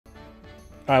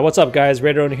Alright, what's up guys?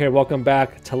 Raider here, welcome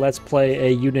back to Let's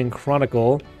Play Eiyuden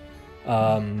Chronicle.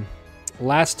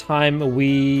 Last time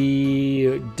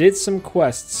we did some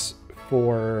quests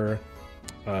for,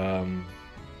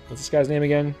 what's this guy's name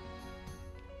again?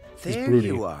 He's There broody.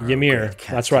 you are, Ymir,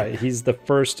 that's right, he's the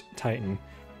first Titan.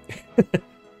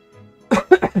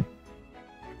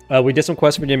 We did some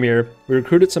quests for Ymir, we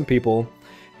recruited some people,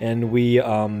 and we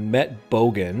met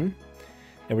Bogan,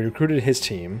 and we recruited his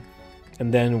team.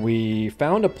 And then we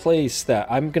found a place that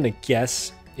I'm gonna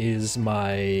guess is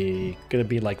gonna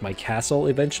be like my castle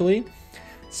eventually.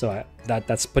 So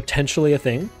that's potentially a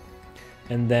thing.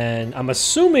 And then I'm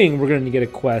assuming we're gonna get a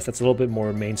quest that's a little bit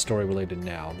more main story related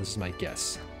now. This is my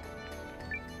guess.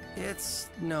 It's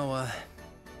Nowa.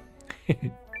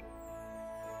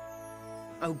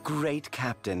 Oh, great,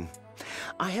 Captain.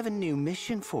 I have a new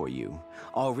mission for you.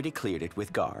 Already cleared it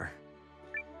with Gar.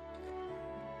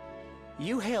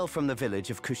 You hail from the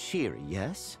village of Kushiri,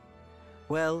 yes?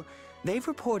 Well, they've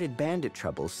reported bandit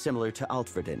troubles similar to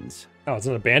Altverden's. Oh, it's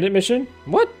an bandit mission?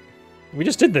 What? We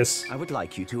just did this. I would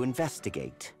like you to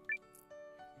investigate.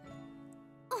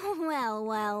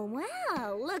 Well,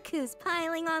 look who's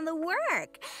piling on the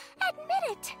work. Admit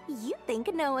it, you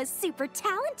think Noah's super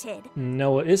talented.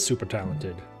 Noah is super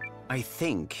talented. I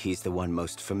think he's the one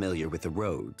most familiar with the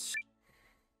roads.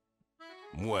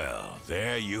 Well,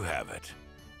 there you have it.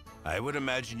 I would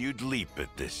imagine you'd leap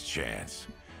at this chance.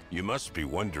 You must be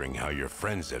wondering how your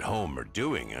friends at home are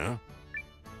doing, huh?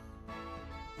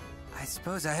 I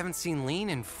suppose I haven't seen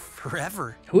Lean in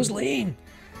forever. Who's Lean?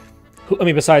 I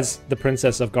mean, besides the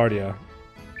Princess of Guardia.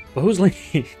 But who's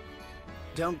Lean?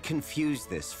 Don't confuse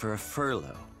this for a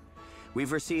furlough.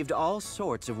 We've received all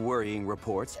sorts of worrying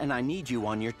reports, and I need you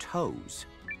on your toes.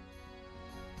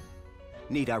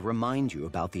 Need I remind you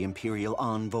about the Imperial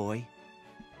Envoy?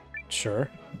 Sure.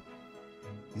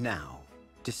 Now,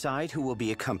 decide who will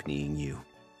be accompanying you.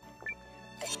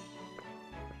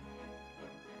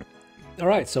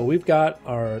 Alright, so we've got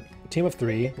our team of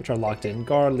 3, which are locked in.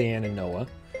 Gar, Leanne, and Noah.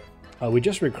 We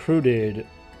just recruited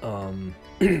some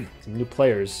new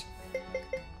players.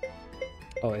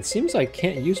 Oh, it seems I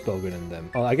can't use Bogan in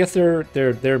them. Oh, I guess they're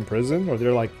in prison, or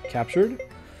they're like captured.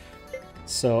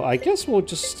 So I guess we'll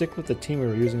just stick with the team we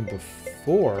were using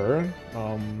before.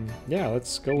 Yeah,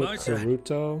 let's go with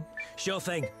Karuto. Sure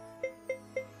thing.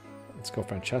 Let's go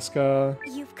Francesca.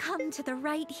 You've come to the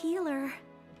right healer.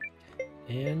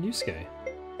 And Yusuke.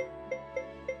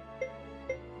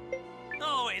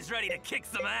 Always ready to kick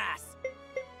some ass.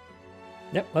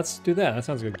 Yep, let's do that. That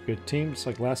sounds like a good team, just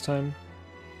like last time.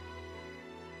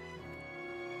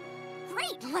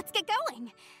 Great, let's get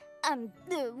going.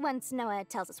 Once Noah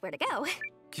tells us where to go.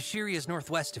 Kushiri is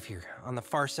northwest of here, on the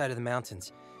far side of the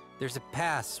mountains. There's a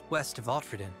pass west of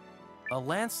Altverden. A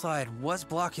landslide was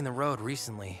blocking the road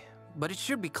recently, but it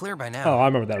should be clear by now. Oh, I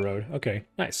remember that road. Okay,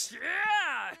 nice.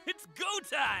 Yeah! It's go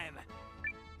time!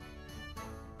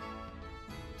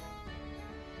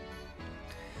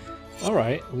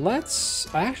 Alright,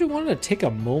 I actually wanted to take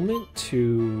a moment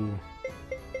to...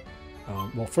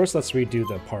 well, first let's redo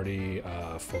the party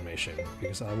formation,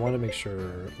 because I want to make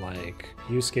sure, like,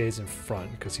 Yusuke's in front,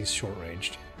 because he's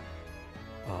short-ranged.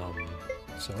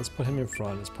 So let's put him in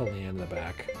front, let's put Leanne in the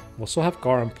back. We'll still have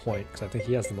Gar on point, because I think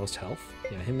he has the most health.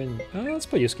 Yeah, him and... let's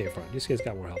put Yusuke in front. Yusuke's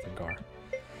got more health than Gar.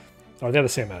 Oh, they have the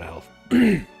same amount of health.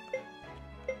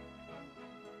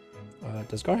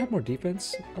 Does Gar have more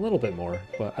defense? A little bit more,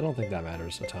 but I don't think that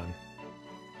matters a ton.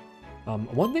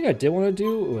 One thing I did want to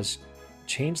do was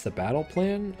change the battle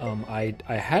plan. I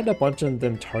had a bunch of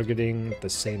them targeting the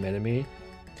same enemy,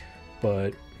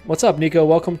 but what's up, Nico?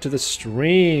 Welcome to the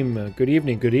stream. Good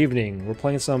evening, good evening. We're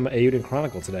playing some Eiyuden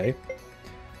Chronicle today.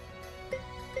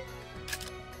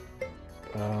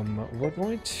 We're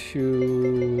going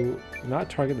to not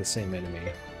target the same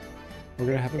enemy. We're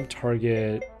gonna have him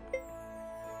target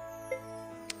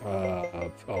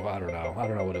oh, I don't know. I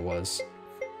don't know what it was.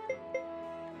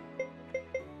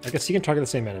 I guess he can target the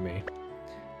same enemy.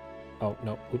 Oh,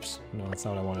 no. Oops. No, that's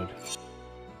not what I wanted.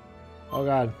 Oh,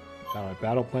 God. Alright,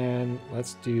 battle plan.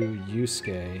 Let's do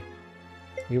Yusuke.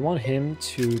 We want him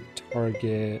to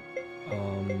target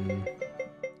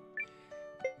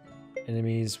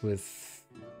enemies with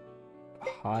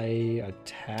high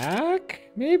attack,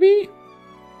 maybe?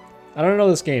 I don't know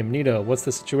this game. Nito, what's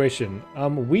the situation?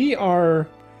 We are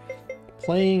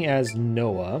playing as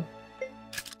Nowa,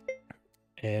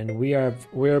 and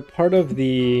we're part of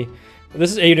the...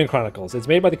 This is Eiyuden Chronicles. It's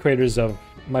made by the creators of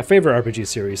my favorite RPG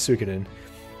series, Suikoden,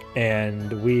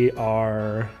 and we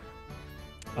are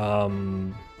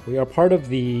part of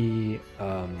the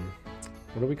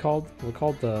what are we called? We're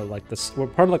called we're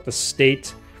part of like the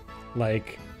state,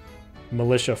 like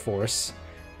militia force,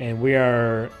 and we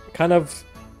are kind of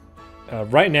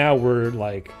right now we're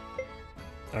like,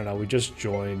 I don't know, we just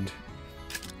joined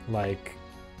like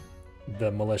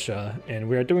the militia, and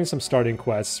we are doing some starting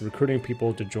quests, recruiting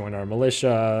people to join our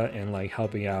militia and like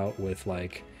helping out with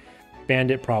like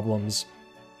bandit problems.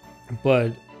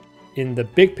 But in the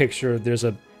big picture, there's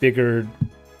a bigger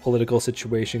political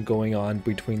situation going on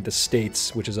between the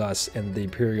states, which is us, and the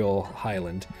Imperial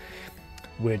Highland,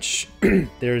 which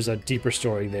there's a deeper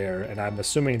story there, and I'm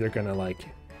assuming they're gonna like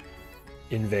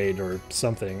invade or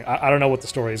something. I don't know what the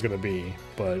story is gonna be,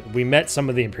 but we met some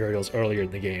of the Imperials earlier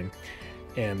in the game,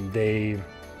 and they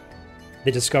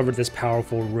discovered this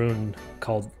powerful rune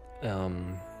called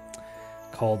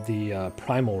the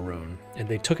Primal Rune, and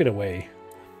they took it away.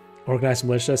 Organized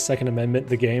militia, Second Amendment,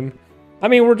 the game. I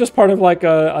mean, we're just part of like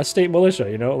a state militia,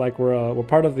 you know, like we're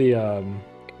part of the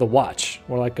Watch.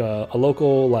 We're like a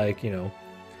local, like, you know,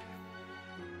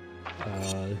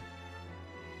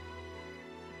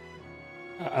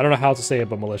 I don't know how to say it,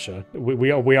 but militia.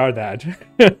 We are that.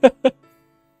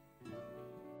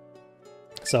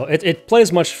 So it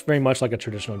plays very much like a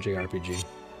traditional JRPG,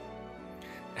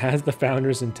 as the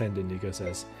founders intended. Nico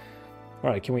says. All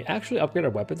right, can we actually upgrade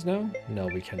our weapons now? No,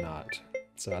 we cannot.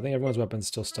 So I think everyone's weapon's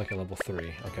still stuck at level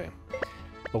 3. Okay.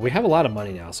 But we have a lot of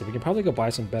money now, so we can probably go buy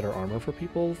some better armor for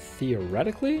people,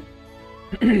 theoretically.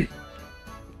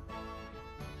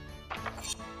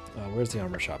 Where's the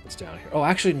armor shop? It's down here. Oh,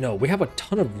 actually, no. We have a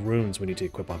ton of runes we need to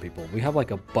equip on people. We have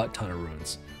like a butt ton of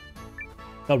runes.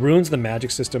 Now, runes, the magic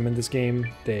system in this game,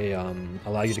 they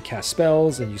allow you to cast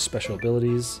spells and use special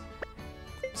abilities.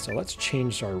 So let's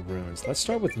change our runes. Let's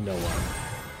start with Nowa.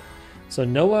 So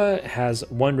Nowa has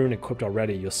one rune equipped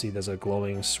already. You'll see there's a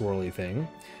glowing swirly thing,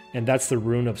 and that's the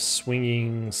rune of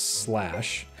Swinging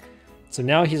Slash. So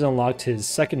now he's unlocked his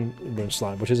second rune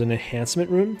slot, which is an enhancement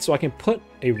rune. So I can put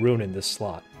a rune in this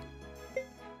slot.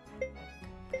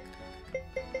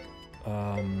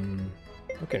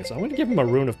 Okay, so I'm going to give him a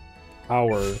rune of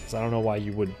power, because I don't know why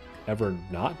you would ever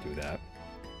not do that.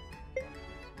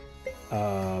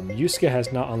 Yusuke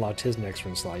has not unlocked his next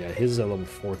rune slot yet. His is at level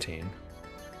 14.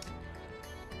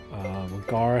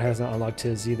 Gar has not unlocked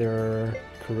his either.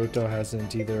 Karuto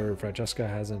hasn't either. Francesca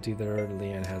hasn't either.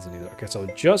 Leanne hasn't either. Okay, so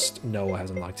just Noah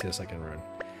has unlocked his second rune.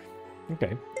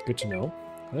 Okay, good to know.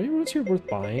 Are there any runes here worth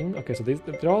buying? Okay, so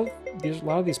there's a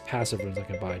lot of these passive runes I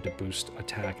can buy to boost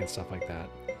attack and stuff like that.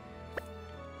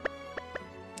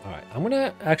 Alright, I'm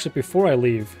gonna actually, before I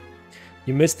leave,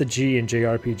 you missed the G in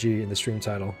JRPG in the stream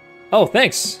title. Oh,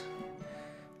 thanks!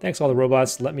 Thanks, all the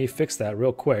robots. Let me fix that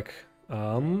real quick.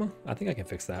 I think I can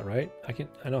fix that, right?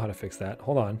 I know how to fix that.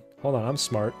 Hold on, I'm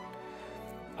smart.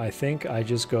 I think I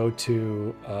just go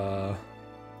to,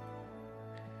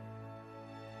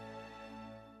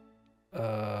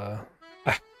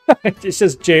 it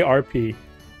says JRP.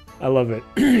 I love it.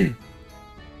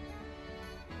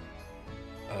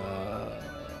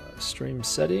 Stream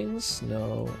settings?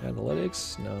 No.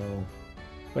 Analytics? No.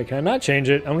 Wait, can I not change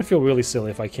it? I'm gonna feel really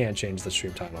silly if I can't change the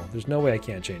stream title. There's no way I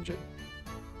can't change it.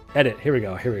 Edit. Here we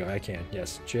go. I can.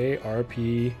 Yes.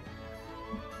 JRP.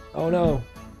 Oh no.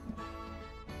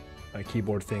 My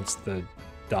keyboard thinks the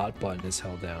dot button is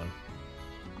held down.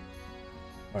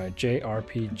 Alright,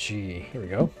 JRPG. Here we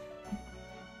go.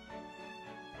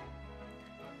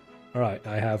 Alright,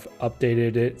 I have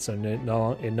updated it so it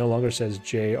no longer says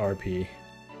JRP.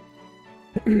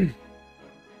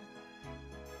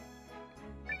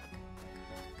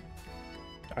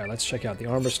 Alright, let's check out the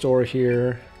armor store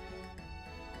here.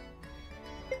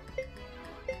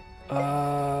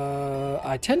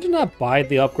 I tend to not buy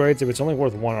the upgrades if it's only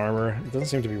worth 1 armor. It doesn't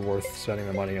seem to be worth spending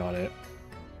the money on it.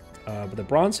 But the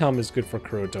bronze helm is good for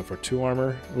Kuroto for 2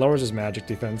 armor. Lowers his magic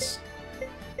defense.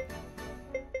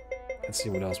 Let's see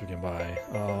what else we can buy.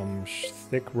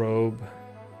 Thick robe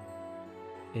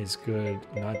is good.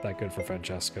 Not that good for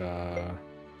Francesca.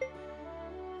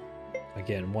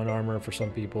 Again, 1 armor for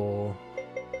some people.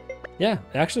 Yeah,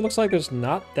 it actually looks like there's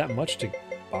not that much to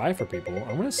buy for people.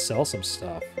 I'm gonna sell some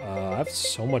stuff. I have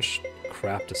so much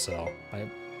crap to sell. My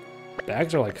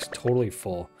bags are like totally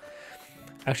full.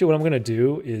 Actually, what I'm gonna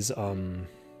do is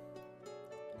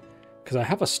because I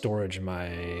have a storage in my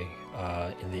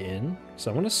in the inn,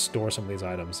 so I'm gonna store some of these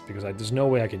items because there's no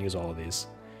way I can use all of these.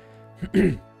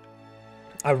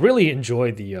 I really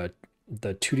enjoy the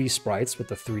 2D sprites with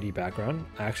the 3D background.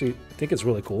 I actually think it's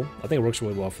really cool. I think it works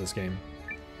really well for this game.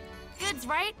 Goods,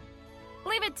 right?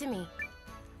 Leave it to me.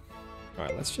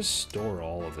 Alright, let's just store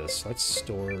all of this. Let's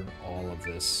store all of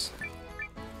this.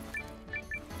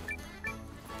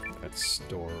 Let's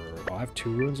store... Oh, I have 2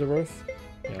 runes of earth?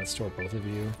 Yeah, let's store both of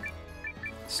you.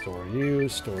 Store you,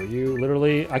 store you.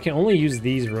 Literally, I can only use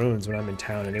these runes when I'm in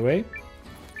town anyway.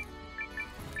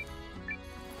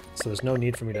 So there's no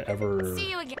need for me to ever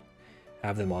See you again.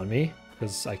 have them on me,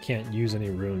 because I can't use any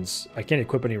runes. I can't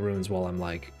equip any runes while I'm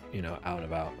like, you know, out and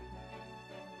about.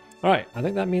 Alright, I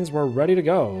think that means we're ready to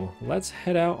go. Let's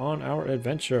head out on our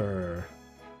adventure.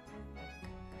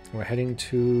 We're heading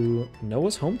to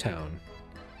Nowa's hometown.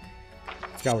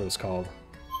 I forgot what it was called.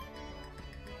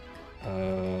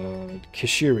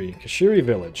 Kashiri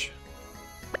Village.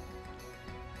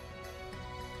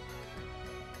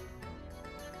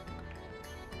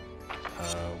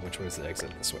 Which way is the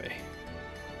exit? This way.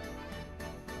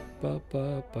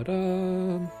 Ba-ba-ba-da.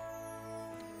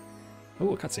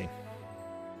 Oh, a cutscene.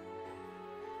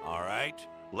 All right,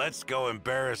 let's go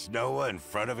embarrass Nowa in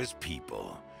front of his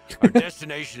people. Our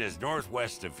destination is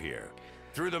northwest of here,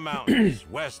 through the mountains,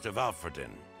 west of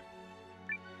Alfredin.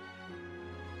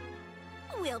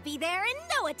 We'll be there in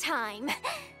no time.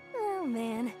 Oh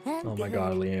man. Oh my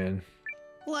god, Leanne.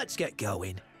 Let's get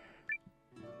going.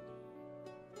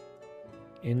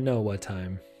 In Nowa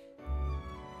time.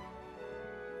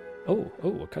 Oh,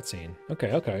 a cutscene.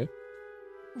 Okay, okay.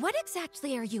 What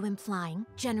exactly are you implying,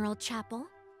 General Chapel?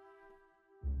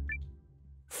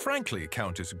 Frankly,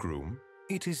 Countess Groom,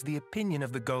 it is the opinion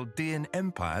of the Goldean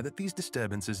Empire that these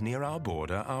disturbances near our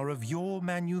border are of your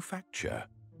manufacture.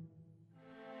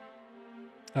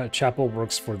 Chapel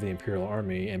works for the Imperial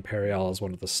Army, and Periel is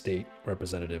one of the state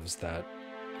representatives that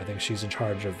I think she's in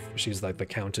charge of. She's like the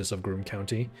Countess of Groom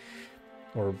County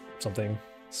or something.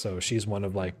 So she's one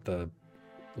of like the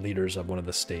leaders of one of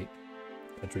the state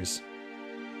countries.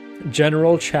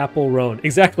 General Chapel Roan.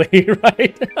 Exactly,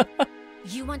 right?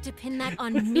 You want to pin that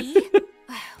on me?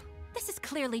 This is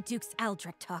clearly Duke's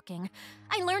Aldrich talking.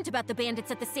 I learned about the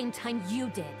bandits at the same time you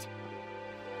did.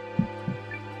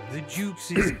 The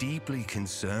Dukes is deeply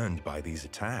concerned by these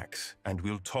attacks and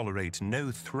will tolerate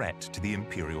no threat to the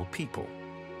Imperial people.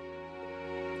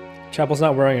 Chapel's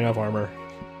not wearing enough armor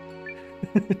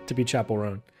to be Chapel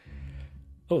Roan.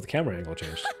 Oh, the camera angle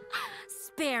changed.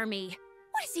 Spare me.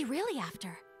 What is he really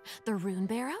after? The Rune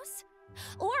Barrows?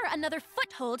 Or another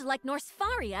foothold like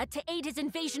Norsfaria to aid his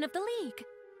invasion of the League?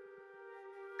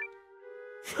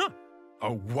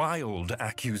 A wild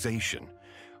accusation.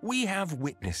 We have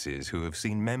witnesses who have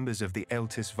seen members of the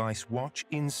Eltis Vice Watch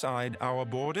inside our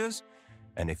borders,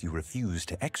 and if you refuse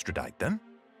to extradite them...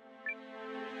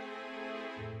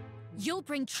 You'll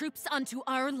bring troops onto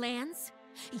our lands?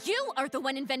 You are the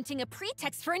one inventing a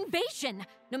pretext for invasion,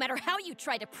 no matter how you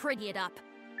try to pretty it up.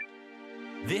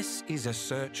 This is a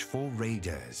search for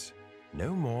raiders.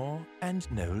 No more and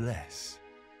no less.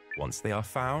 Once they are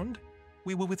found,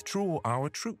 we will withdraw our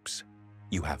troops.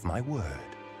 You have my word.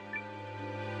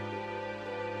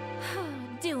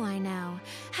 Do I now?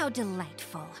 How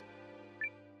delightful.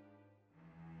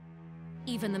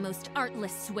 Even the most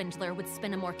artless swindler would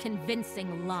spin a more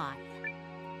convincing lie.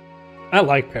 I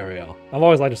like Periel. I've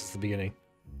always liked it since the beginning.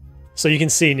 So you can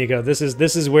see, Nico, this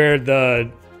is where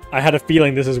the... I had a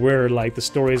feeling this is where like the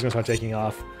story is going to start taking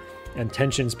off, and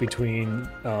tensions between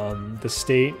the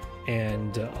state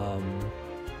and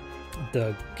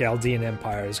the Chaldean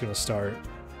Empire is going to start,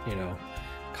 you know,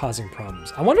 causing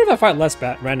problems. I wonder if I fight less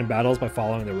random battles by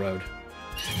following the road.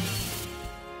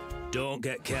 Don't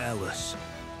get careless.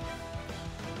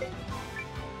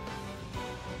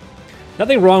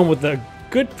 Nothing wrong with the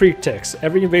good pretext.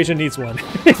 Every invasion needs one.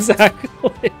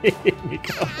 Exactly,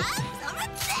 Nico.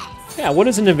 Yeah, what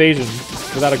is an invasion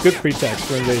without a good pretext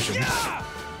for invasion?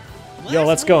 Yo,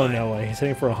 let's go, Nowa. He's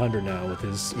hitting for 100 now with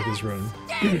his rune.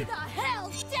 Stay the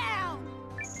hell down!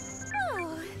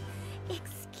 Oh,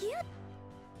 excuse...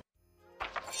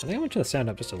 I think I'm going to turn the sound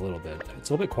up just a little bit. It's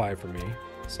a little bit quiet for me,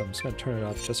 so I'm just going to turn it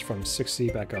up just from 60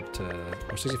 back up to...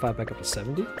 or 65 back up to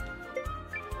 70? Yeah,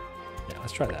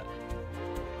 let's try that.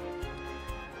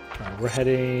 We're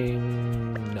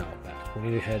heading... no, back. We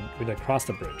need to cross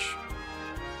the bridge.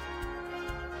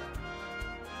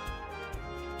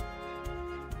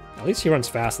 At least he runs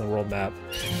fast on the world map.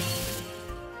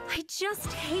 I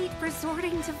just hate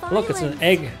resorting to violence. Look, it's an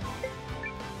egg.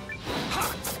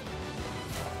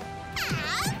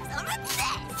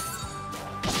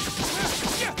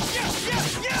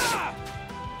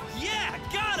 Yeah,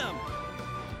 got him!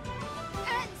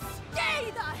 And stay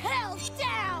the hell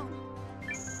down!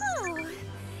 Oh,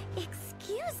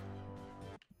 excuse...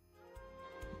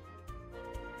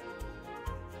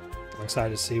 I'm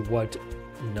excited to see what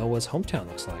Nowa's hometown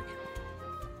looks like.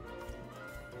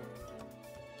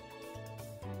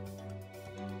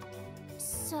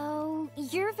 So,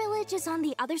 your village is on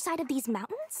the other side of these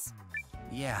mountains?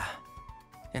 Yeah.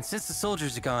 And since the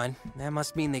soldiers are gone, that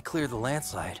must mean they cleared the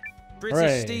landslide. Pretty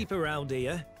Hooray. steep around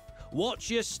here.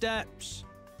 Watch your steps.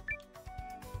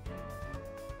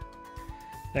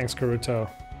 Thanks, Karuto.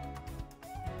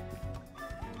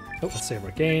 Oh, let's save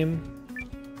our game.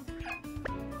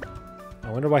 I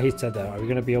wonder why he said that. Are we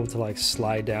gonna be able to like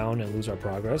slide down and lose our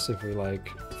progress if we like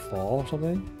fall or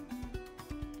something?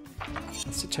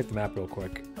 Let's check the map real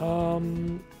quick.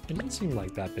 It doesn't seem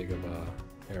like that big of a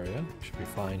area. Should be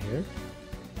fine here.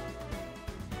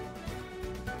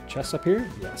 Chest up here?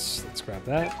 Yes, let's grab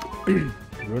that.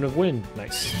 Rune of Wind,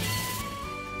 nice.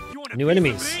 New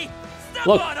enemies.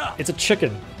 Look, it's a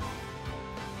chicken,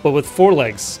 but with 4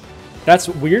 legs. That's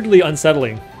weirdly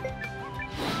unsettling.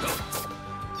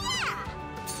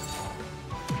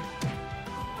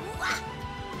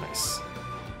 Nice.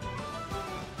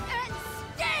 And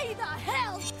stay the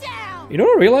hell down! You know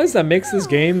what I realized that makes this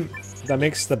game, that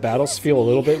makes the battles feel a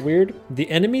little bit weird? The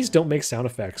enemies don't make sound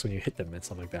effects when you hit them and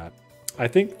stuff like that. I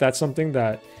think that's something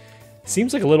that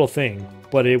seems like a little thing,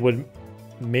 but it would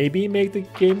maybe make the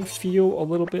game feel a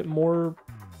little bit more,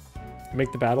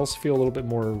 make the battles feel a little bit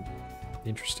more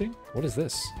interesting. What is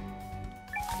this?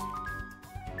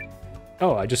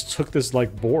 Oh, I just took this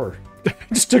like boar. I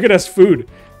just took it as food.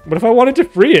 But if I wanted to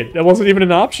free it, that wasn't even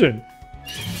an option.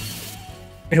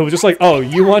 It was just like, oh,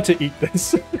 you want to eat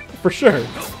this? For sure.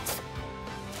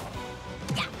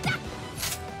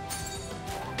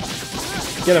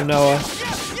 Get him, Noah.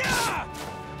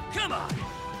 Come on.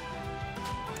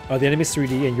 Oh, the enemy's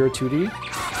 3D and you're 2D?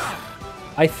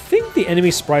 I think the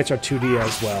enemy sprites are 2D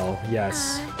as well,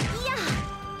 yes.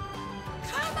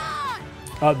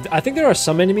 I think there are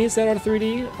some enemies that are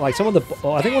 3D. Like some of the,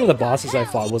 I think one of the bosses I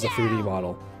fought was a 3D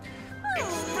model.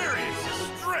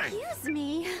 Excuse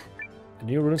me. A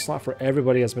new rune slot for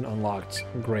everybody has been unlocked.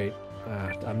 Great.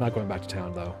 I'm not going back to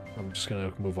town though. I'm just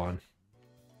gonna move on.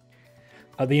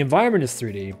 The environment is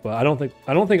 3D, but I don't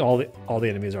think all the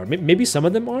enemies are. Maybe some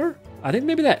of them are. I think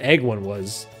maybe that egg one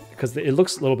was, because it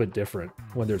looks a little bit different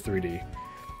when they're 3D.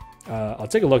 I'll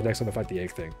take a look next time I fight the egg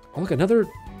thing. Oh look, another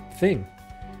thing.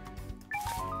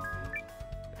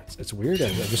 It's weird.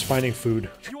 I'm just finding food.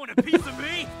 You want a piece of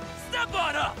me? Step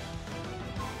on up.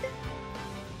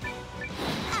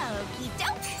 Okie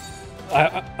doke.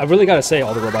 I really gotta say,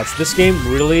 all the robots. This game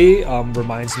really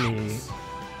reminds me.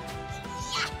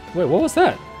 Wait, what was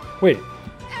that? Wait.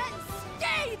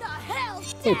 Stay the hell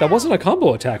down. Wait, that wasn't a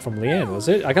combo attack from Leanne, was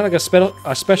it? I got like a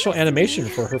special animation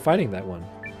for her fighting that one.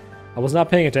 I was not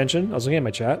paying attention. I was looking at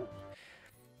my chat.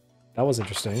 That was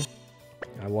interesting.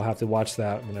 I will have to watch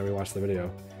that when I rewatch the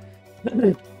video.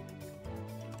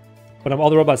 But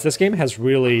all the robots. This game has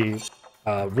really,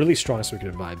 really strong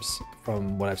Suikoden vibes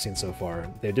from what I've seen so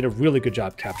far. They did a really good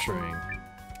job capturing,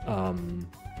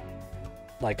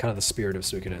 like kind of the spirit of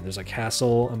Suikoden. There's a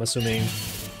castle, I'm assuming.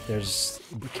 There's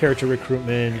character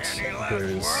recruitment.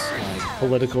 There's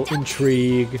political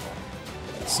intrigue.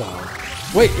 So,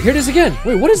 wait, here it is again.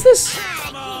 Wait, what is this?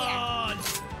 I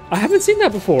haven't seen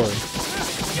that before.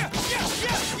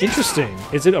 Interesting.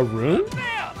 Is it a rune?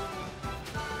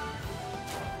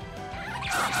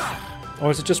 Or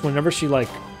is it just whenever she like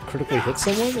critically hits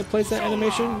someone, it plays that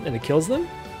animation and it kills them?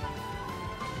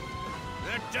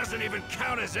 That doesn't even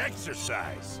count as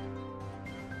exercise.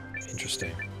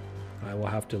 Interesting. I will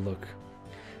have to look.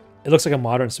 It looks like a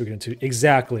modern Suikoden 2.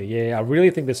 Exactly. Yeah, I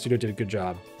really think this studio did a good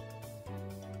job.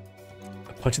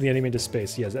 Punching the enemy into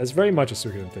space. Yes, that's very much a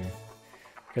Suikoden thing.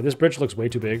 Okay, this bridge looks way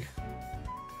too big.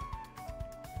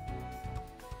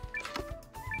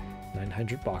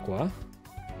 900 Bakwa.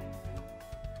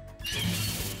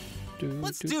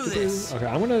 Let's do this. Okay,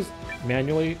 I'm gonna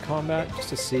manually combat just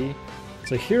to see.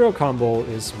 So hero combo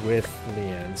is with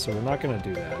Leanne, so we're not gonna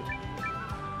do that.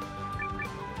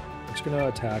 I'm just gonna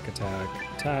attack, attack,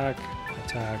 attack,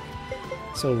 attack.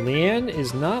 So Leanne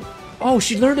is not. Oh,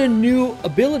 she learned a new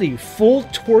ability, full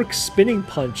torque spinning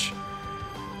punch.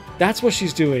 That's what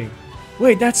she's doing.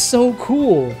 Wait, that's so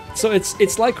cool. So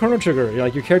it's like Chrono Trigger.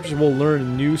 Like your characters will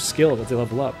learn new skills as they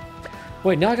level up.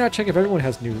 Wait, now I gotta check if anyone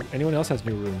else has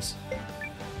new runes.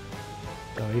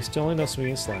 Oh, you still only know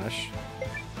swinging slash.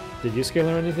 Did Yusuke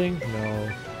learn anything?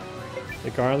 No.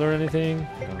 Did Gara learn anything?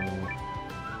 No.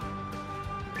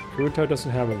 Kuruto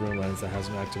doesn't have a rune lens that has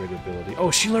an activated ability. Oh,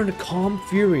 she learned a Calm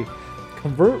Fury.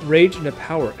 Convert rage into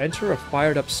power. Enter a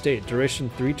fired up state. Duration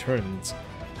 3 turns.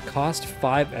 Cost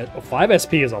 5. 5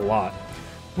 SP is a lot.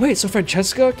 Wait, so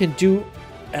Francesca can do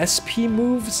SP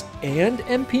moves and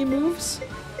MP moves?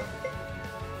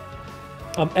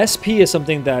 SP is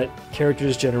something that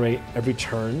characters generate every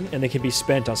turn, and they can be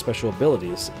spent on special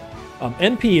abilities.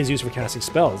 MP is used for casting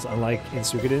spells. Unlike in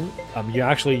Suikoden, you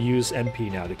actually use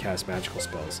MP now to cast magical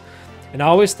spells. And I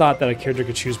always thought that a character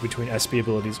could choose between SP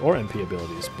abilities or MP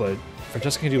abilities, but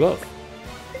Francesca can do both,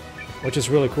 which is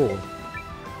really cool.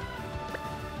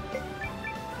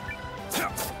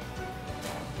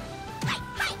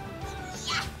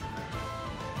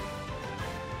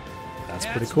 That's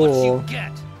pretty cool. What you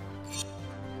get.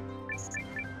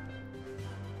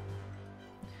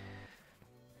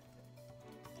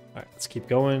 Alright, let's keep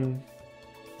going.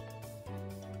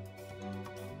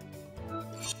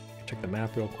 Check the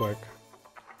map real quick.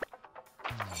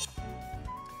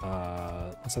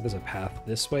 Looks like there's a path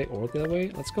this way or the other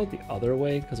way. Let's go the other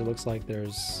way because it looks like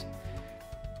there's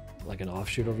like an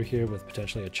offshoot over here with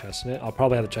potentially a chest in it. I'll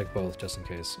probably have to check both just in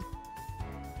case.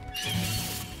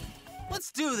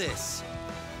 Let's do this.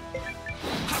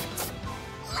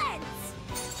 Lens!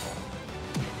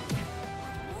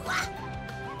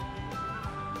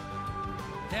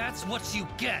 That's what you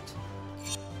get.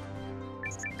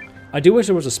 I do wish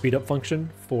there was a speed up function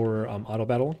for auto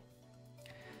battle.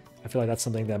 I feel like that's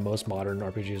something that most modern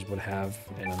RPGs would have,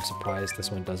 and I'm surprised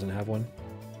this one doesn't have one.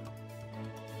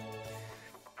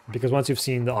 Because once you've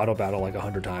seen the auto battle like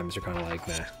 100 times, you're kind of like,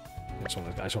 nah, I just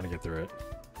want to get through it.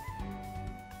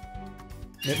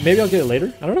 Maybe I'll get it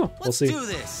later. I don't know. We'll see. Let's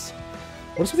do this.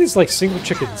 What's with these like single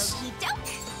chickens?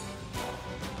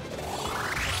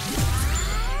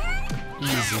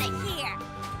 Easy.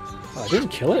 Oh, I didn't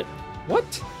kill it.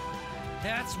 What?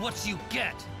 That's what you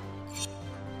get.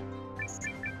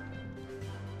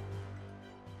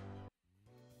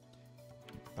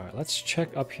 Alright, let's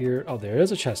check up here. Oh, there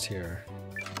is a chest here.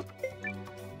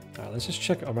 Alright, let's just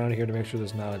check around here to make sure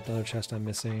there's not another chest I'm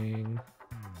missing.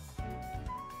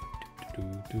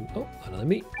 Oh, another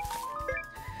meat.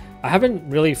 I haven't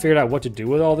really figured out what to do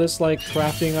with all this, like,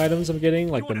 crafting items I'm getting,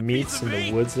 like the meats and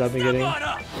the woods that I've been getting.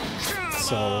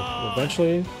 So,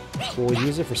 eventually, we'll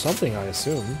use it for something, I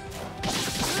assume.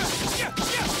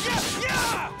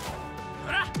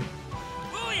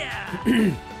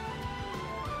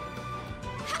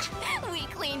 We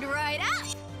cleaned right up.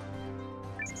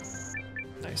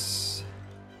 Nice.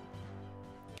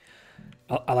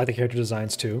 I like the character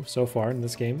designs too so far in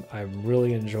this game. I'm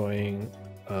really enjoying.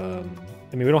 I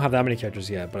mean, we don't have that many characters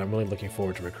yet, but I'm really looking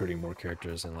forward to recruiting more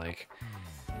characters and like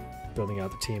building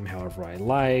out the team however I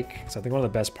like. So I think one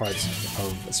of the best parts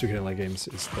of Suikoden like games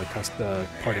is the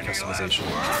party customization.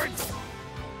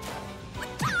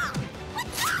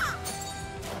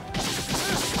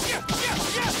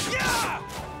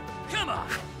 Come on.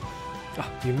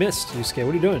 Oh, you missed, Yusuke.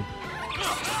 What are you doing?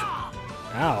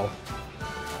 Ow.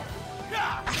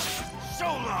 So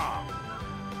long!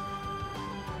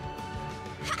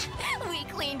 We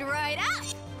cleaned right up.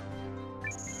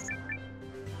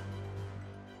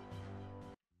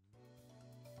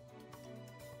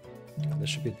 This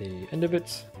should be the end of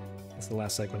it. That's the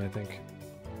last segment, I think.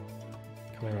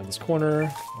 Coming around this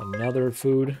corner, another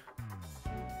food.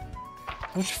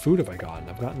 How much food have I gotten?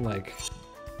 I've gotten like...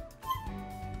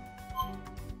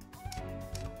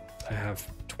 I have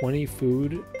 20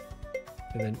 food,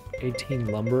 and then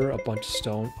 18 lumber, a bunch of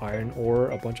stone, iron ore,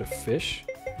 a bunch of fish.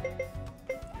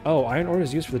 Oh, iron ore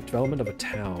is used for the development of a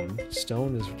town.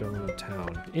 Stone is for development of a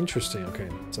town. Interesting, okay.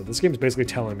 So this game is basically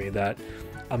telling me that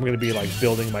I'm going to be like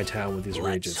building my town with these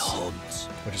rages.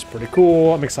 Which is pretty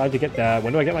cool. I'm excited to get that.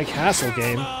 When do I get my castle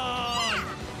game?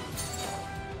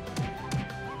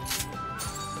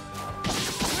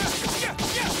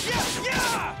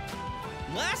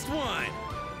 Last one.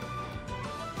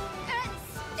 And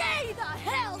stay the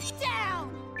hell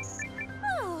down.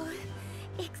 Oh,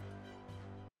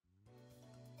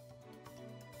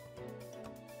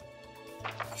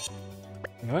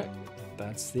 Alright,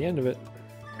 that's the end of it.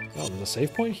 Oh, there's a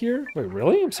save point here? Wait,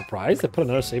 really? I'm surprised they put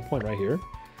another save point right here.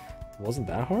 It wasn't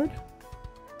that hard?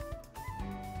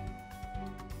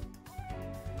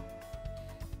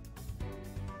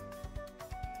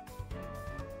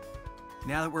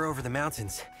 Now that we're over the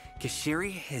mountains,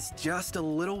 Kashiri is just a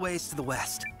little ways to the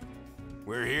west.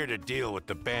 We're here to deal with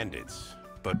the bandits,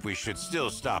 but we should still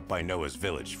stop by Noah's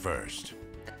village first.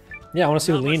 Yeah, I want to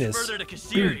see Not what Lean much is. further to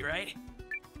Kashiri, right?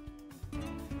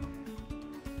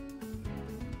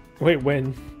 Wait,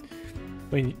 when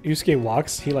Yusuke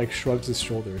walks, he like shrugs his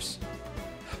shoulders.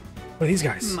 What are these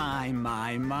guys?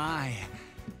 My.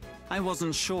 I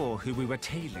wasn't sure who we were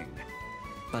tailing,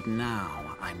 but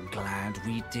now I'm glad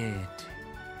we did.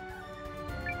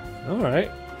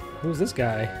 Alright. Who's this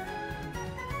guy?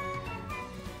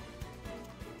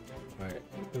 Alright,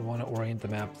 we want to orient the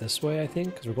map this way, I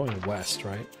think, because we're going west,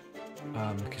 right?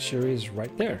 Kashiri's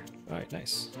right there. Alright,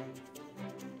 nice.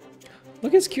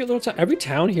 Look at this cute little town. Every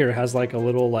town here has like a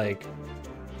little like,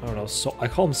 I don't know, I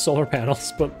call them solar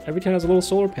panels, but every town has a little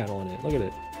solar panel in it. Look at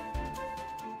it.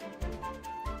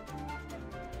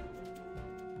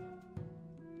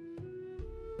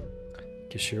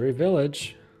 Dikashiri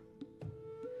Village.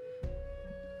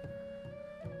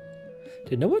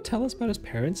 Did Nowa tell us about his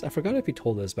parents? I forgot if he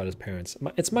told us about his parents.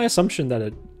 It's my assumption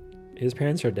that his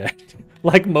parents are dead.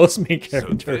 Like most main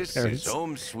character So this parents. is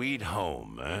home sweet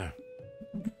home, huh?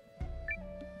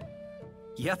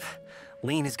 Yep.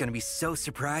 Lean is gonna be so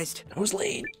surprised. Who's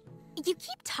Lean? You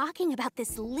keep talking about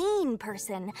this lean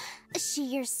person. Is she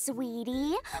your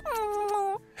sweetie?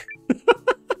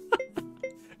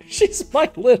 She's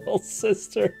my little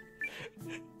sister.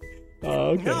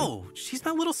 Oh, okay. No, she's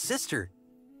my little sister.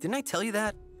 Didn't I tell you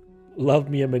that? Love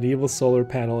me a medieval solar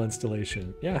panel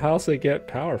installation. Yeah, how else they get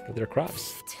power for their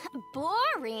crops?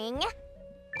 Boring.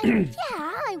 Yeah,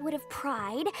 I would have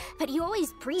pried, but you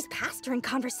always breeze past her in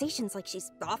conversations like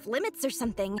she's off limits or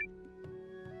something.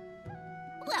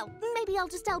 Well, maybe I'll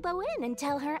just elbow in and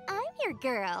tell her I'm your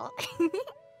girl.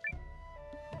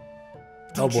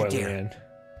 Oh boy, man.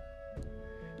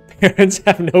 Parents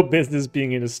have no business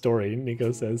being in a story,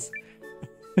 Nico says.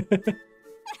 Oh,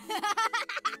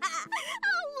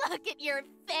 look at your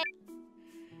face.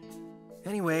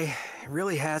 Anyway, it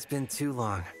really has been too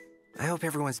long. I hope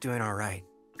everyone's doing all right.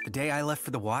 The day I left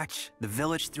for the watch, the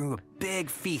village threw a big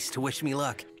feast to wish me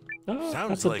luck. Oh, Sounds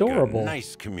that's like adorable. a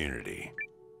nice community.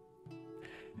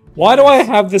 Why do I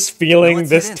have this feeling let's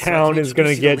this head in so I town can is gonna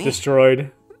introduce you to get Lean.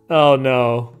 destroyed? Oh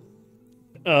no.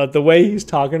 The way he's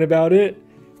talking about it.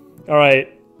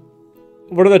 Alright.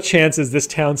 What are the chances this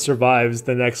town survives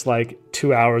the next, like,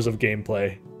 2 hours of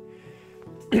gameplay?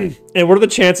 And what are the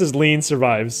chances Lean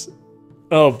survives?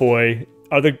 Oh boy.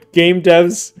 Are the game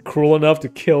devs cruel enough to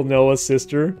kill Noah's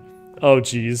sister? Oh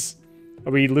jeez.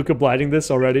 Are we Luca blighting this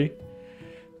already?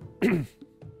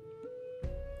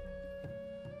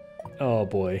 Oh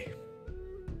boy.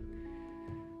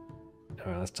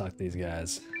 Alright, let's talk to these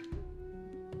guys.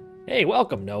 Hey,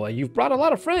 welcome, Nowa. You've brought a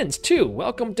lot of friends, too.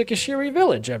 Welcome to Kashiri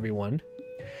Village, everyone.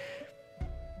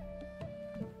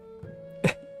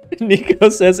 Nico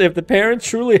says, if the parents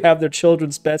truly have their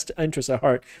children's best interests at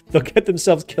heart, they'll get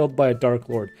themselves killed by a Dark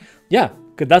Lord. Yeah,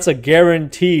 because that's a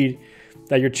guaranteed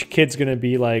that your kid's gonna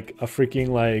be, like, a freaking,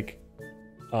 like,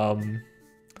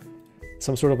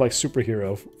 some sort of, like,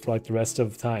 superhero for, like, the rest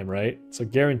of time, right? So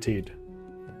guaranteed.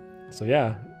 So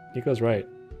yeah, Nico's right.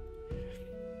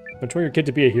 Don't you want your kid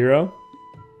to be a hero?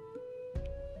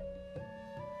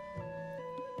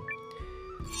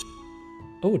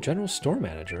 Oh, general store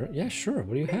manager. Yeah, sure.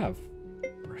 What do you have?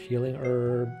 Healing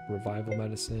herb, revival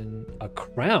medicine, a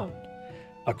crown.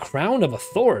 A crown of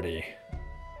authority.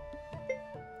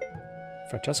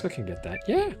 Francesca can get that.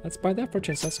 Yeah, let's buy that for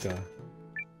Francesca.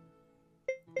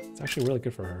 It's actually really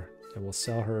good for her. And we'll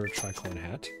sell her triclone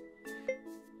hat.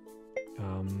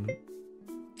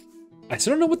 I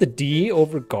still don't know what the D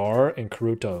over Gar and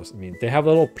Karuto's. I mean, they have a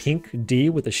little pink D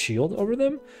with a shield over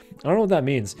them. I don't know what that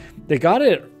means. They got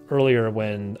it earlier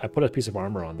when I put a piece of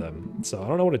armor on them, so I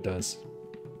don't know what it does.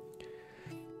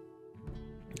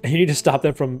 And you need to stop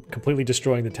them from completely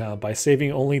destroying the town by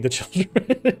saving only the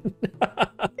children.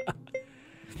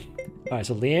 Alright,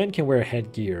 so Leanne can wear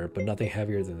headgear, but nothing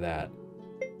heavier than that.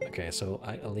 Okay, so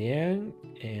Leanne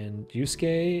and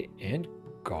Yusuke and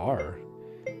Gar.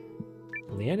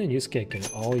 Leanne and Yusuke can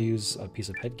all use a piece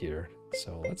of headgear,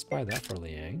 so let's buy that for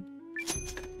Liang.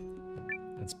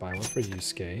 Let's buy one for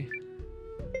Yusuke.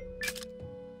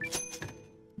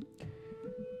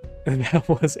 And that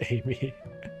was Amy.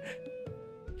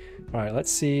 Alright, let's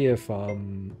see if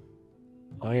Iron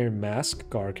Mask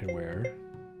Gar can wear.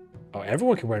 Oh,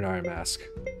 everyone can wear an Iron Mask.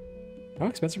 How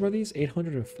expensive are these?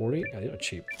 840? Yeah, they're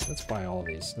cheap. Let's buy all of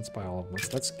these. Let's buy all of them.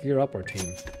 Let's gear up our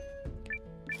team.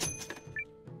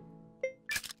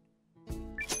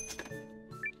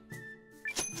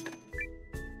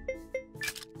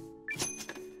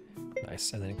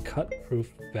 Nice. And then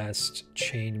cut-proof vest,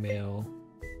 chainmail.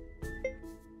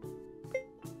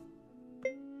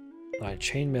 Alright,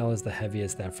 chainmail is the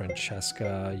heaviest that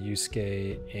Francesca,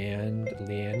 Yusuke, and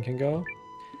Leanne can go.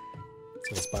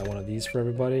 So let's buy one of these for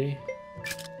everybody.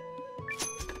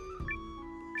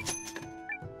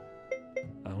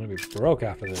 I'm gonna be broke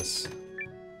after this.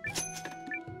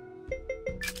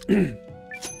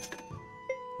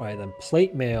 Alright, then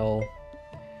plate mail.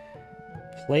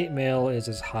 Plate mail is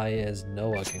as high as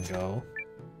Nowa can go.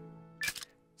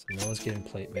 So Nowa's getting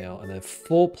plate mail. And then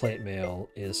full plate mail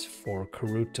is for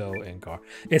Karuto and Gar.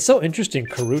 It's so interesting.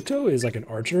 Karuto is like an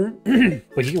archer,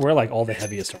 but he can wear like all the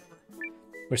heaviest armor.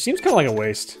 Which seems kind of like a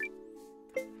waste.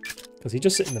 Because he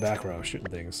just sit in the back row shooting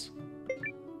things.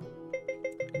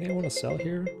 Anything I want to sell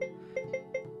here?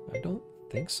 I don't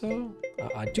think so.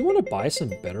 I do want to buy some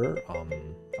better, I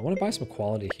want to buy some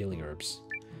quality healing herbs.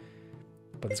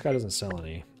 But this guy doesn't sell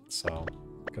any, so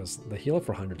because the heal up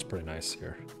for 100 is pretty nice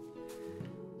here.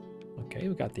 Okay,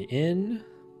 we got the inn.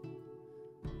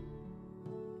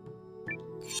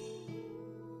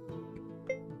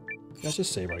 Let's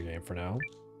just save our game for now.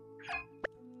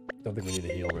 Don't think we need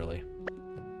to heal, really.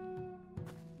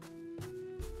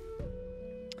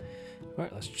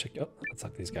 Alright, let's check. Oh, let's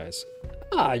talk to these guys.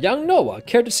 Ah, young Nowa,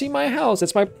 care to see my house?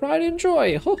 It's my pride and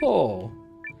joy. Ho ho.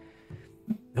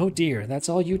 Oh dear, that's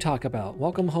all you talk about.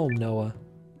 Welcome home, Nowa.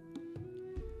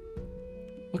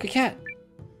 Look, a cat.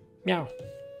 Meow.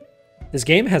 This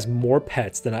game has more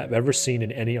pets than I've ever seen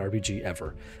in any RPG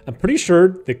ever. I'm pretty sure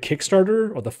the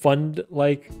Kickstarter or the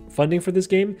funding for this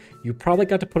game, you probably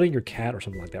got to put in your cat or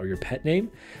something like that, or your pet name,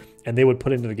 and they would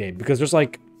put it into the game because there's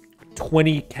like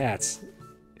 20 cats.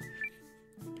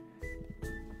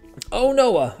 Oh,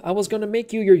 Nowa, I was going to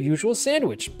make you your usual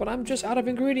sandwich, but I'm just out of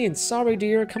ingredients. Sorry,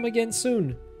 dear. Come again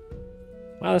soon.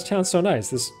 Wow, this town's so nice.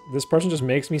 This person just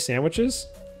makes me sandwiches?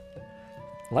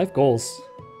 Life goals.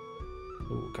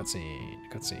 Ooh, cutscene,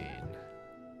 cutscene.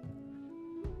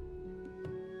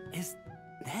 Is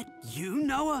that you,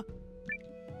 Nowa?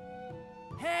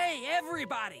 Hey,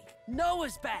 everybody!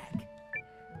 Noah's back!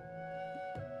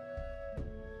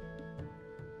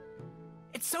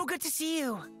 It's so good to see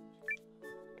you.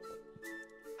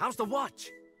 How's the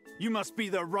watch? You must be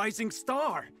the rising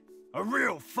star. A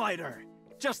real fighter.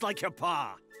 Just like your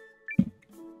pa.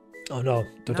 Oh no,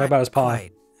 don't talk about his paw.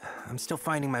 Quite. I'm still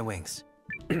finding my wings.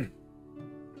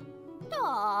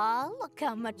 Aw, look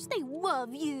how much they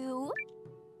love you.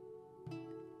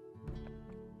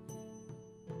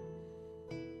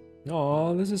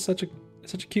 Oh, this is such a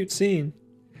cute scene.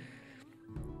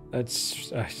 I'm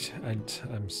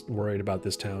worried about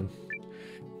this town.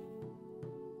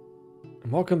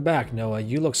 Welcome back, Nowa.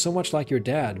 You look so much like your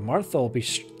dad. Martha will be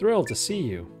thrilled to see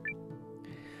you.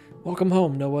 Welcome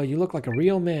home, Nowa. You look like a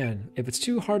real man. If it's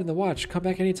too hard in the watch, come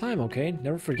back anytime, okay?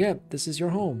 Never forget, this is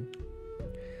your home.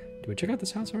 Did we check out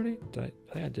this house already? I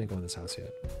think I didn't go in this house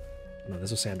yet. No,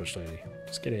 this was Sandwich Lady.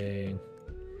 Just kidding.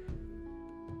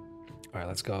 Alright,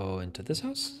 let's go into this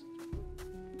house.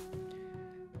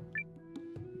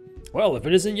 Well, if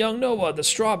it isn't young Nowa, the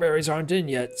strawberries aren't in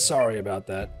yet. Sorry about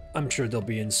that. I'm sure they'll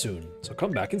be in soon, so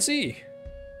come back and see.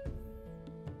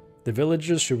 The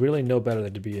villagers should really know better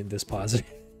than to be in this positive.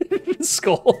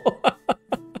 Skull.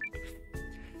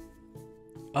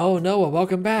 Oh, Nowa,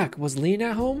 welcome back. Was Lean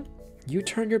at home? You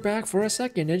turned your back for a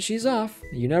second and she's off.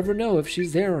 You never know if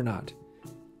she's there or not.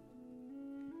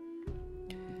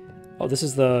 Oh, this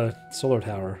is the solar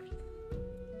tower.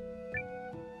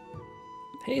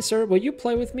 Hey, sir, will you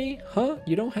play with me? Huh?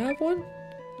 You don't have one?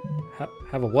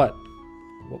 Have a what?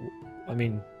 I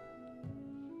mean,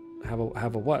 have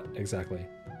a what exactly?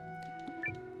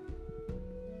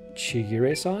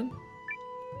 Chigire-san?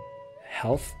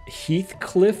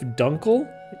 Heathcliff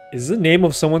Dunkel? Is this the name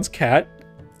of someone's cat?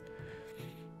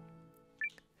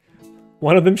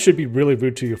 One of them should be really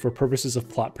rude to you for purposes of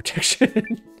plot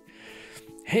protection.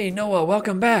 Hey, Nowa,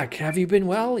 welcome back. Have you been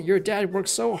well? Your dad worked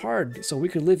so hard so we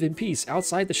could live in peace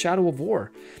outside the shadow of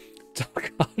war. Oh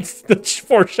God, the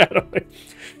foreshadowing.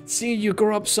 Seeing you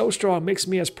grow up so strong makes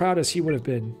me as proud as he would have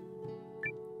been.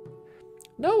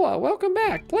 Nowa, welcome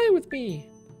back. Play with me.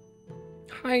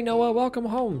 Hi, Nowa. Welcome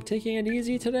home. Taking it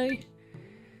easy today?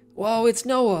 Whoa, it's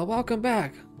Nowa. Welcome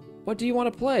back. What do you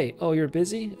want to play? Oh, you're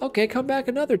busy? Okay, come back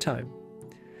another time.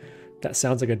 That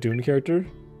sounds like a Dune character.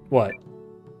 What?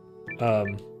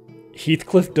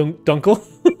 Heathcliff Dunkel?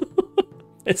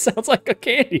 It sounds like a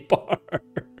candy bar.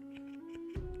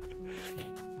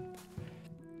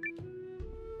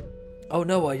 Oh,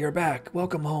 Nowa, you're back.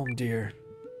 Welcome home, dear.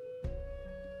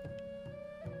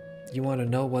 You want to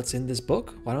know what's in this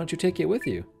book? Why don't you take it with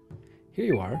you? Here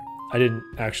you are. I didn't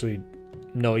actually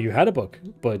know you had a book,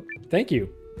 but thank you.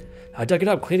 I dug it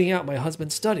up cleaning out my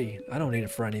husband's study. I don't need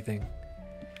it for anything.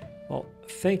 Well,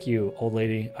 thank you, old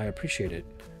lady. I appreciate it.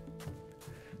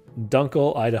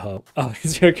 Dunkel, Idaho. Oh,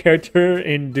 is your character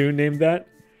in Dune named that?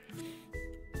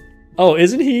 Oh,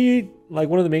 isn't he like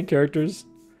one of the main characters?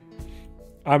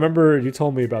 I remember you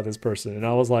told me about this person, and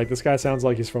I was like, this guy sounds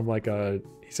like he's from like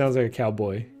he sounds like a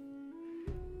cowboy.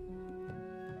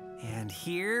 And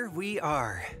here we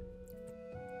are.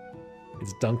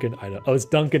 It's Duncan, Idaho. Oh, it's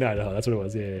Duncan, Idaho. That's what it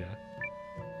was. Yeah.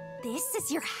 This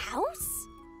is your house?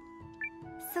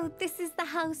 So this is the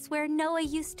house where Nowa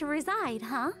used to reside,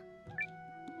 huh?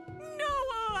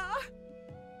 Nowa!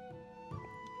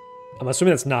 I'm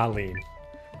assuming that's not Lean,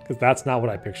 because that's not what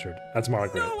I pictured. That's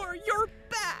Margaret. Nowa, you're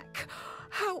back!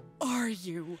 How are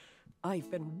you?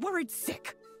 I've been worried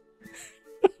sick.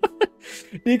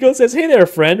 Nico says, hey there,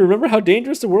 friend. Remember how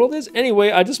dangerous the world is?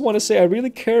 Anyway, I just want to say I really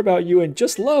care about you and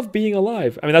just love being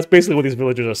alive. I mean, that's basically what these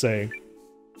villagers are saying.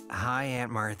 Hi,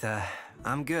 Aunt Martha.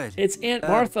 I'm good. It's Aunt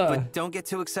Martha. But don't get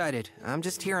too excited. I'm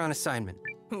just here on assignment.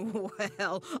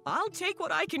 Well, I'll take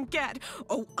what I can get.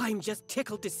 Oh, I'm just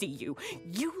tickled to see you.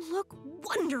 You look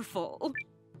wonderful.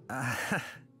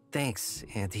 Thanks,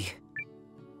 Auntie.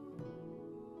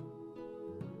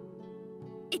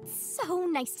 It's so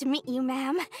nice to meet you,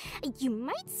 ma'am. You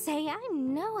might say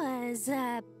I'm Noah's,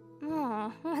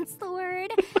 what's the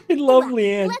word? I love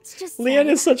Leanne. Let's just Leanne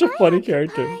is such a funny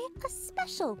character. a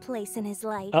special place in his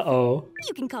life. Uh-oh.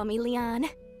 You can call me Leon.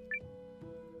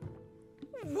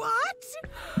 What?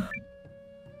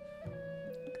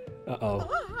 Uh-oh.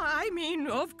 I mean,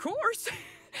 of course.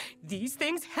 These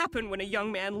things happen when a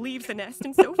young man leaves the nest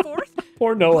and so forth.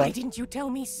 Poor Noah. Why didn't you tell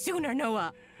me sooner,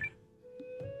 Noah?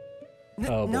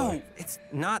 Oh, boy. No, it's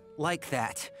not like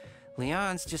that.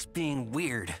 Leon's just being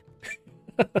weird.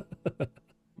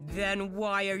 Then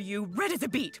why are you red as a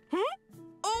beet?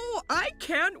 Oh, I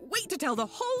can't wait to tell the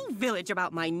whole village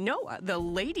about my Noah, the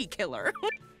lady killer.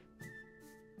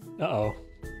 Uh-oh.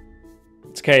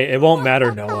 It's okay. It won't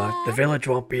matter, Noah. The village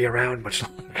won't be around much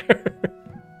longer.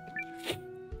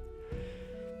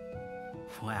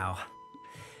 Wow.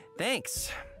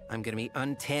 Thanks. I'm gonna be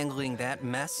untangling that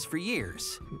mess for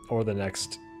years. Or the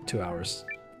next 2 hours.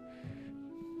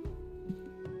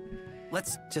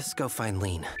 Let's just go find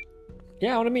Lean.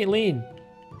 Yeah, I want to meet Lean.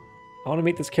 I want to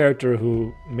meet this character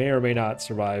who may or may not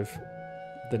survive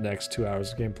the next 2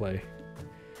 hours of gameplay.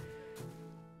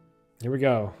 Here we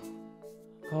go.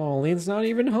 Oh, Lean's not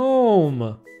even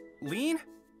home. Lean?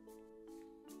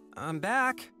 I'm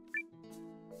back.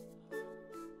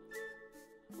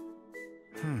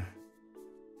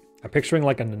 I'm picturing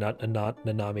like a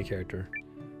Nanami character.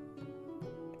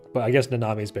 But I guess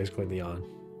Nanami is basically Leon.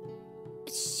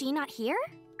 Is she not here?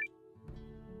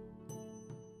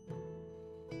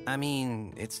 I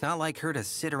mean, it's not like her to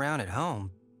sit around at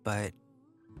home, but...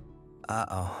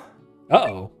 Uh-oh.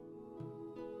 Uh-oh.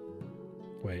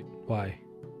 Wait, why?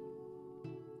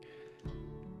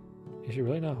 Is she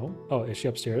really not home? Oh, is she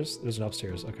upstairs? There's an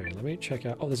upstairs. Okay, let me check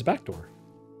out. Oh, there's a back door.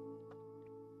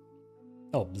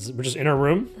 Oh, we're just in her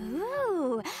room?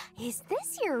 Ooh, is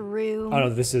this your room? Oh no,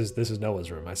 this is Noah's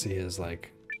room. I see his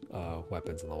like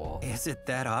weapons on the wall. Is it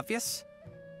that obvious?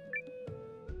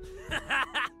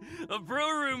 A bro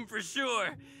room for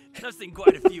sure. I've seen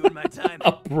quite a few in my time.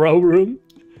 A bro room?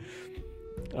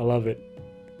 I love it.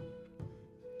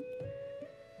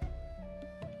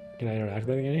 Can I interact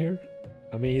with anything in here?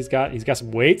 I mean, he's got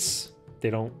some weights.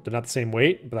 They're not the same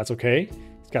weight, but that's okay.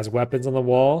 He's got his weapons on the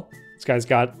wall. This guy's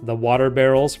got the water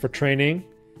barrels for training.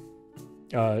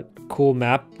 Cool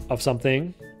map of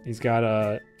something. He's got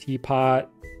a teapot.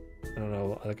 I don't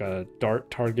know, like a dart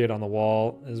target on the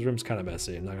wall. His room's kind of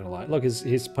messy, I'm not gonna lie. Look,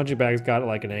 his punching bag's got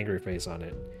like an angry face on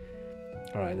it.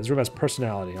 All right, this room has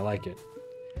personality. I like it.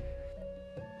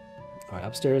 All right,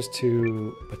 upstairs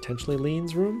to potentially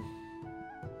Lean's room.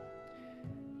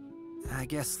 I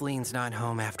guess Lean's not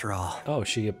home after all. Oh,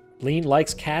 Lean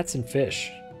likes cats and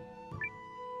fish.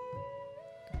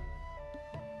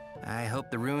 I hope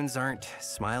the runes aren't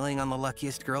smiling on the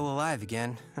luckiest girl alive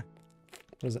again.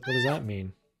 What does that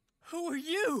mean? Who are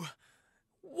you?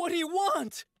 What do you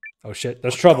want? Oh shit,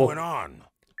 there's trouble. What's going on?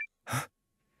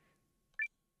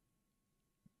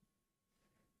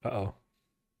 Uh-oh.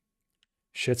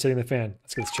 Shit's hitting the fan.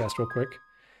 Let's get this chest real quick.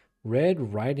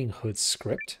 Red Riding Hood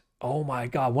script. Oh my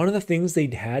god. One of the things they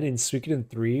had in Suikoden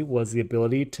 3 was the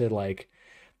ability to like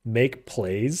make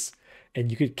plays, and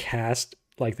you could cast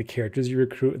like the characters you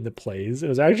recruit in the plays. It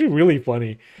was actually really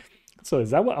funny. So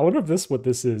is that what I wonder if this what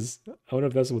this is? I wonder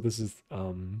if that's what this is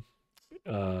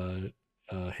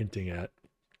hinting at.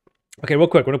 Okay, real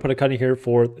quick, we're gonna put a cut in here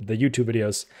for the YouTube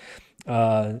videos.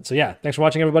 So yeah, thanks for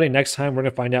watching, everybody. Next time we're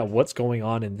gonna find out what's going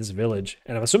on in this village,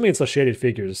 and I'm assuming it's the shaded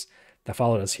figures that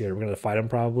followed us here. We're gonna fight them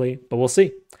probably, but we'll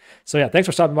see. So yeah, thanks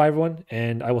for stopping by, everyone,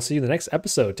 and I will see you in the next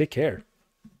episode. Take care.